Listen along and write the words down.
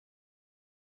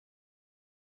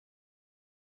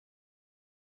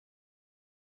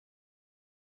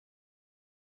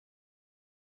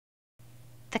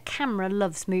The camera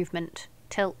loves movement.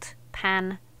 Tilt,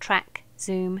 pan, track,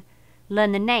 zoom.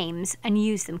 Learn the names and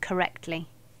use them correctly.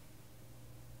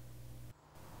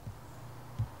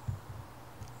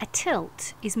 A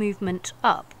tilt is movement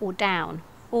up or down.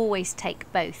 Always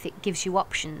take both, it gives you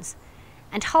options.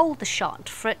 And hold the shot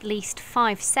for at least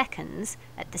 5 seconds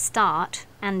at the start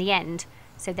and the end,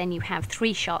 so then you have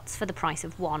 3 shots for the price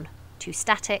of 1, 2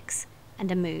 statics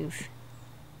and a move.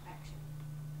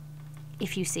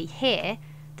 If you see here,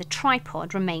 the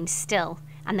tripod remains still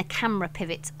and the camera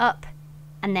pivots up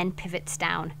and then pivots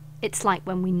down. It's like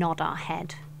when we nod our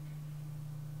head.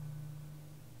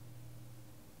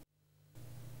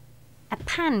 A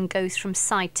pan goes from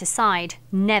side to side,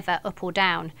 never up or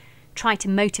down. Try to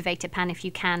motivate a pan if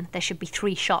you can. There should be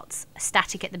 3 shots, a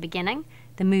static at the beginning,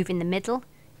 the move in the middle,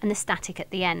 and the static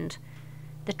at the end.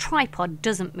 The tripod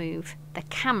doesn't move, the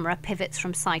camera pivots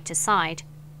from side to side.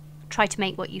 Try to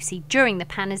make what you see during the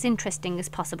pan as interesting as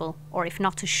possible, or if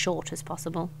not, as short as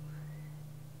possible.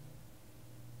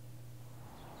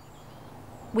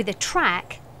 With a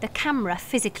track, the camera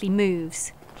physically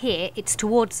moves. Here, it's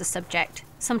towards the subject.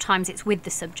 Sometimes it's with the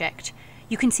subject.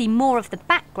 You can see more of the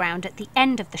background at the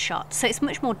end of the shot, so it's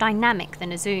much more dynamic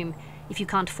than a zoom. If you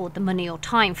can't afford the money or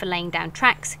time for laying down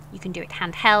tracks, you can do it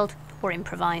handheld or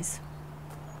improvise.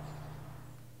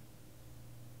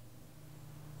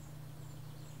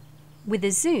 With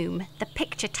a zoom, the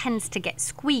picture tends to get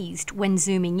squeezed when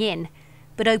zooming in,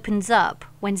 but opens up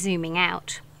when zooming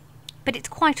out. But it's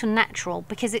quite unnatural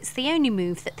because it's the only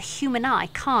move that the human eye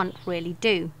can't really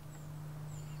do.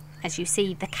 As you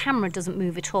see, the camera doesn't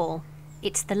move at all.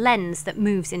 It's the lens that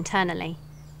moves internally.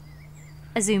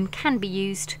 A zoom can be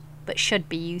used, but should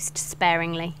be used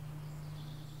sparingly.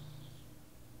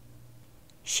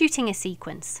 Shooting a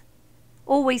sequence.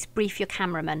 Always brief your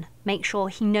cameraman. Make sure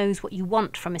he knows what you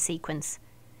want from a sequence.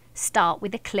 Start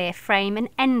with a clear frame and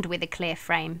end with a clear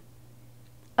frame.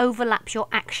 Overlap your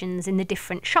actions in the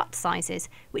different shot sizes,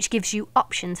 which gives you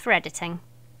options for editing.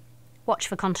 Watch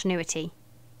for continuity.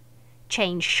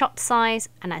 Change shot size,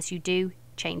 and as you do,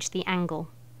 change the angle.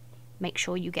 Make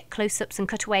sure you get close-ups and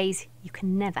cutaways. You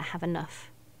can never have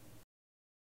enough.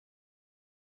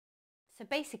 So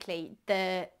basically,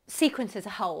 the sequence as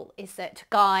a whole is that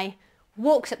Guy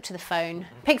walks up to the phone,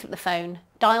 picks up the phone,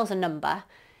 dials a number.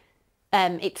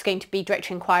 It's going to be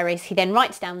directory inquiries. He then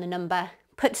writes down the number,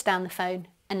 puts down the phone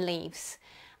and leaves.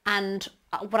 And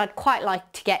what I'd quite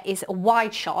like to get is a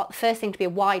wide shot. The first thing to be a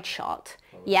wide shot.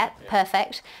 Yeah,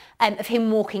 perfect. Of him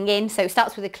walking in. So it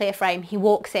starts with a clear frame. He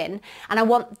walks in. And I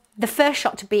want the first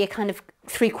shot to be a kind of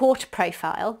 3/4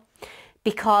 profile,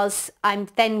 because I'm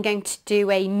then going to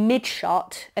do a mid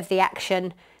shot of the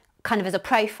action kind of as a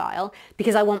profile,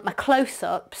 because I want my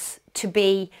close-ups to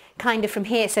be kind of from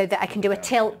here so that I can do a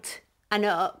tilt and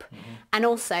up. And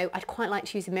also I'd quite like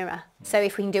to use a mirror. So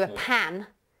if we can do a pan,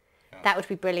 that would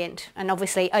be brilliant. And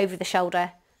obviously over the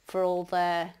shoulder for all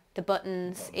the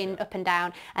buttons in up and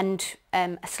down, and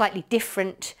a slightly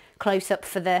different close-up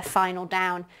for the final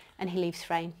down, and he leaves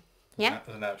frame. Yeah?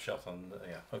 There's an outshot on the,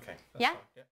 yeah, okay. Yeah? Fine.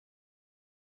 Yeah.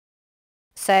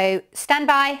 So stand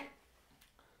by.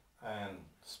 And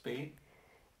speed.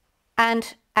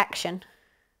 And action.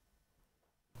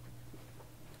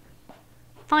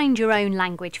 Find your own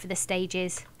language for the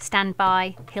stages. Stand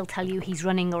by, he'll tell you he's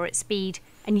running or at speed,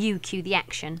 and you cue the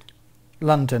action.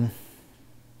 London.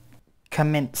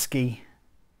 Kaminsky.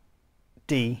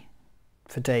 D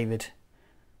for David.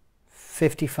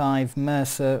 55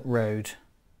 Mercer Road.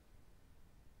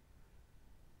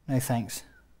 No thanks.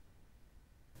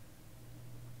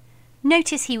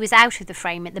 Notice he was out of the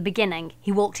frame at the beginning.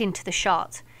 He walked into the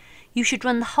shot. You should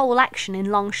run the whole action in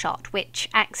long shot, which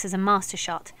acts as a master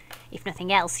shot. If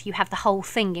nothing else, you have the whole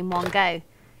thing in one go.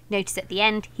 Notice at the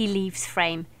end, he leaves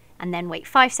frame, and then wait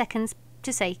 5 seconds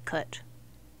to say cut.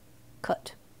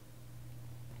 Cut.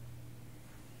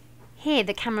 Here,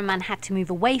 the cameraman had to move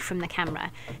away from the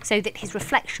camera so that his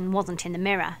reflection wasn't in the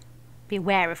mirror. Be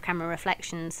aware of camera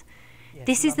reflections.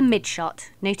 This is the mid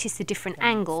shot. Notice the different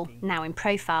angle, now in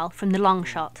profile, from the long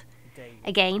shot.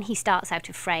 Again, he starts out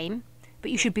of frame,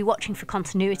 but you should be watching for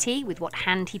continuity with what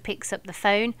hand he picks up the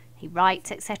phone, he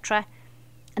writes, etc.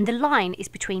 And the line is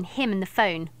between him and the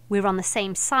phone. We're on the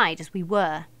same side as we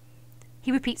were.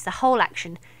 He repeats the whole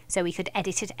action, so we could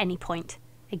edit at any point.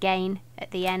 Again,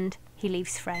 at the end, he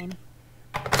leaves frame.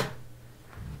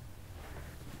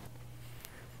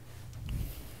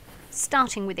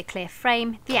 Starting with a clear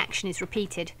frame, the action is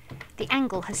repeated. The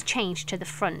angle has changed to the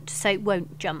front, so it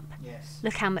won't jump.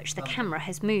 Look how much the camera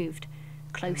has moved.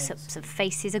 Close-ups of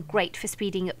faces are great for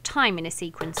speeding up time in a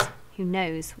sequence. Who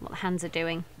knows what the hands are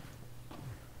doing?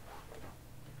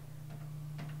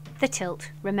 The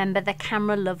tilt. Remember, the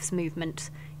camera loves movement.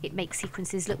 It makes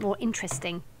sequences look more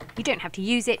interesting. You don't have to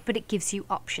use it, but it gives you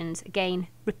options. Again,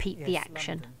 repeat the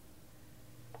action. London.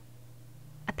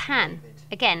 A pan.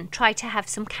 Again, try to have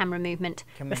some camera movement.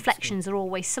 Reflections are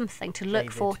always something to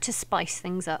look for to spice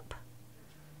things up.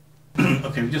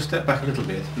 Okay, we just step back a little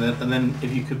bit, and then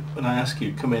if you could, when I ask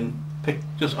you, come in, I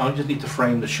just need to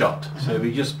frame the shot. So if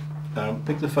you just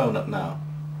pick the phone up now,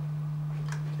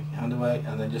 take your hand away,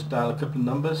 and then just dial a couple of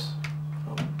numbers.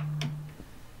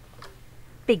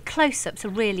 Big close-ups are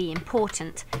really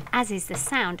important, as is the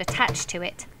sound attached to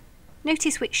it.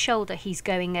 Notice which shoulder he's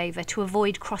going over to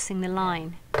avoid crossing the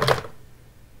line.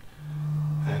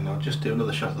 And I'll just do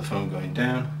another shot of the phone going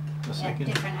down. A second.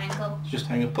 Different angle. Just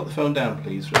hang on. Put the phone down,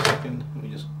 please, for a second. Let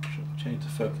me just change the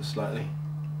focus slightly.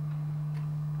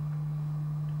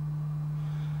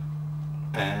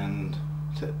 And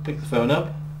pick the phone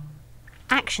up.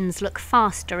 Actions look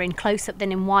faster in close-up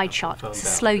than in wide shot, so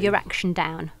slow your action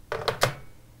down.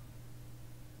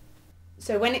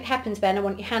 So when it happens, Ben, I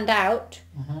want your hand out.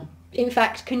 In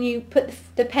fact, can you put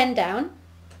the pen down?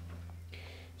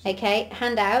 Okay,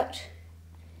 hand out.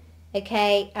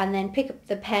 Okay, and then pick up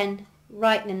the pen,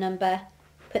 write the number,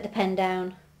 put the pen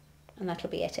down, and that'll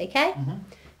be it, okay?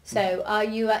 So are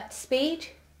you at speed?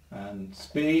 And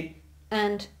speed.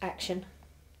 And action.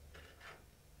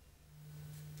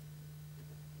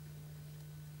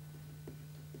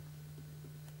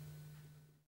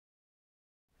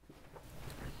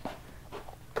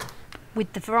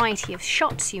 With the variety of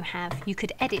shots you have, you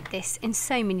could edit this in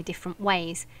so many different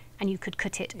ways, and you could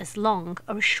cut it as long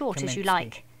or as short as you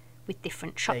like, with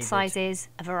different shot sizes,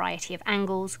 a variety of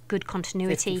angles, good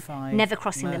continuity, never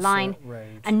crossing the line,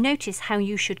 and notice how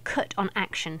you should cut on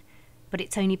action, but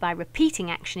it's only by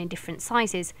repeating action in different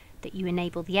sizes that you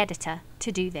enable the editor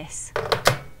to do this.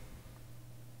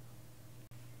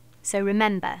 So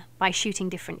remember, by shooting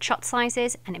different shot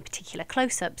sizes, and in particular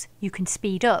close-ups, you can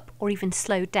speed up or even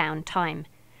slow down time.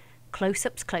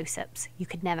 Close-ups, close-ups. You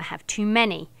could never have too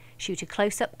many. Shoot a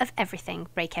close-up of everything.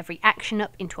 Break every action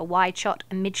up into a wide shot,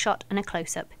 a mid-shot and a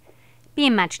close-up. Be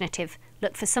imaginative.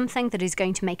 Look for something that is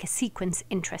going to make a sequence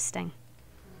interesting.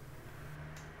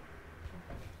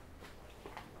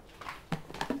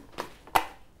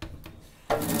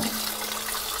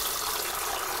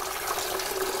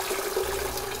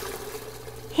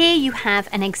 Here you have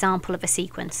an example of a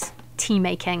sequence, tea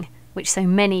making, which so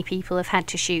many people have had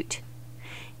to shoot.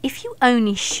 If you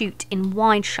only shoot in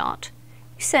wide shot,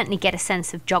 you certainly get a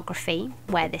sense of geography,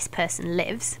 where this person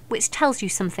lives, which tells you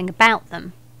something about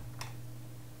them.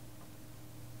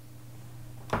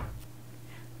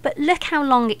 But look how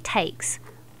long it takes.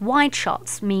 Wide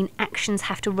shots mean actions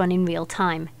have to run in real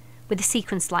time. With a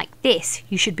sequence like this,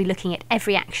 you should be looking at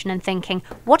every action and thinking,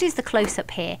 what is the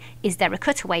close-up here? Is there a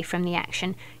cutaway from the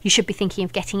action? You should be thinking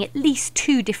of getting at least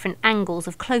 2 different angles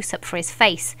of close-up for his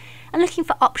face, and looking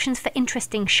for options for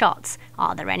interesting shots.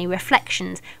 Are there any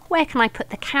reflections? Where can I put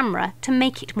the camera to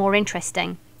make it more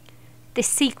interesting? This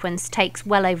sequence takes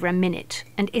well over a minute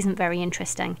and isn't very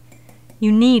interesting.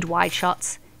 You need wide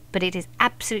shots, but it is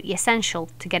absolutely essential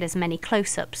to get as many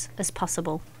close-ups as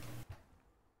possible.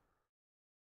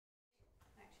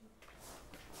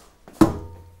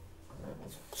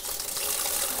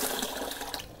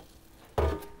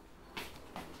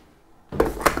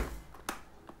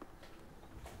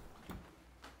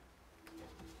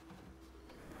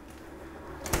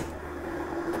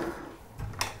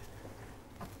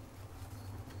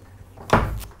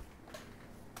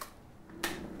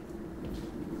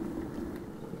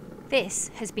 This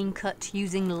has been cut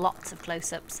using lots of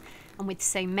close-ups, and with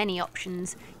so many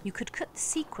options, you could cut the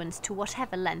sequence to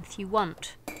whatever length you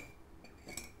want.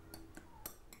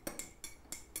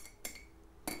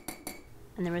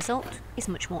 And the result is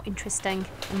much more interesting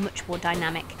and much more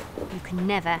dynamic. You can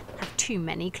never have too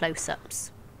many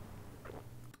close-ups.